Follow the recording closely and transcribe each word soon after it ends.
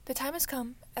The time has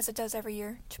come, as it does every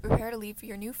year, to prepare to leave for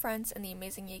your new friends and the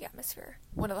amazing YIG atmosphere.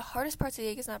 One of the hardest parts of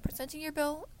YIG is not presenting your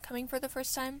bill, coming for the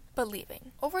first time, but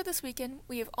leaving. Over this weekend,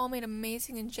 we have all made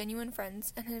amazing and genuine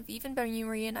friends and have even been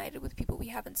reunited with people we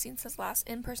haven't seen since last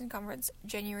in-person conference,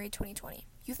 January 2020.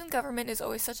 Youth in government is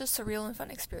always such a surreal and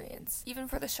fun experience, even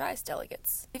for the shyest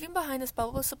delegates. Leaving behind this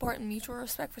bubble of support and mutual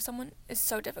respect for someone is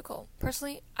so difficult.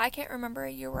 Personally, I can't remember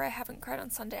a year where I haven't cried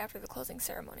on Sunday after the closing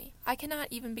ceremony. I cannot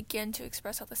even begin to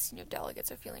express how the senior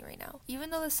delegates are feeling right now. Even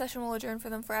though this session will adjourn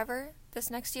for them forever, this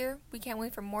next year, we can't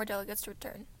wait for more delegates to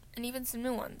return. And even some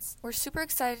new ones. We're super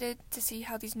excited to see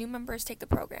how these new members take the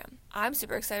program. I'm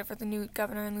super excited for the new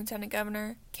governor and lieutenant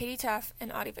governor, Katie Taff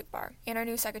and Adi Vikbar, and our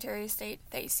new Secretary of State,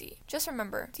 Thacy. Just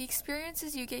remember, the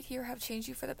experiences you get here have changed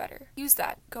you for the better. Use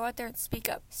that. Go out there and speak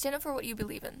up. Stand up for what you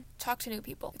believe in. Talk to new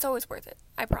people. It's always worth it.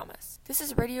 I promise. This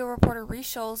is radio reporter Reese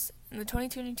Schulz, and the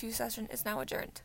 2022 session is now adjourned.